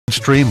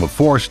stream of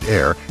forced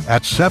air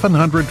at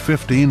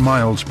 715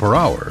 miles per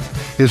hour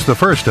is the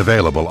first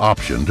available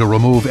option to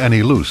remove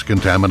any loose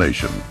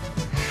contamination.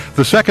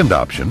 The second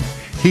option,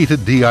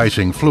 heated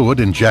de-icing fluid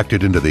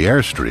injected into the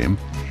airstream,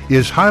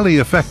 is highly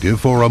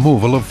effective for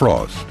removal of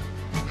frost.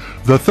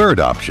 The third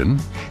option,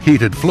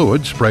 heated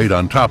fluid sprayed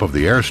on top of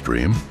the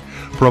airstream,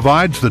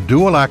 provides the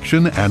dual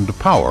action and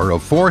power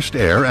of forced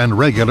air and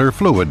regular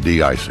fluid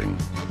de-icing.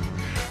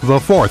 The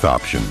fourth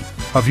option,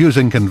 of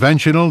using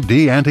conventional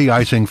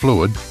de-anti-icing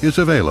fluid, is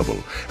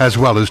available, as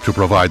well as to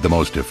provide the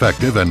most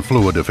effective and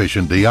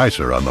fluid-efficient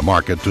de-icer on the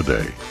market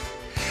today.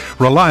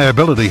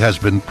 Reliability has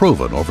been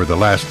proven over the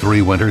last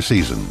 3 winter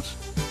seasons.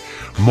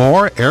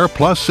 More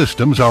AirPlus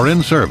systems are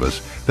in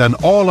service than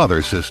all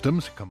other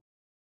systems.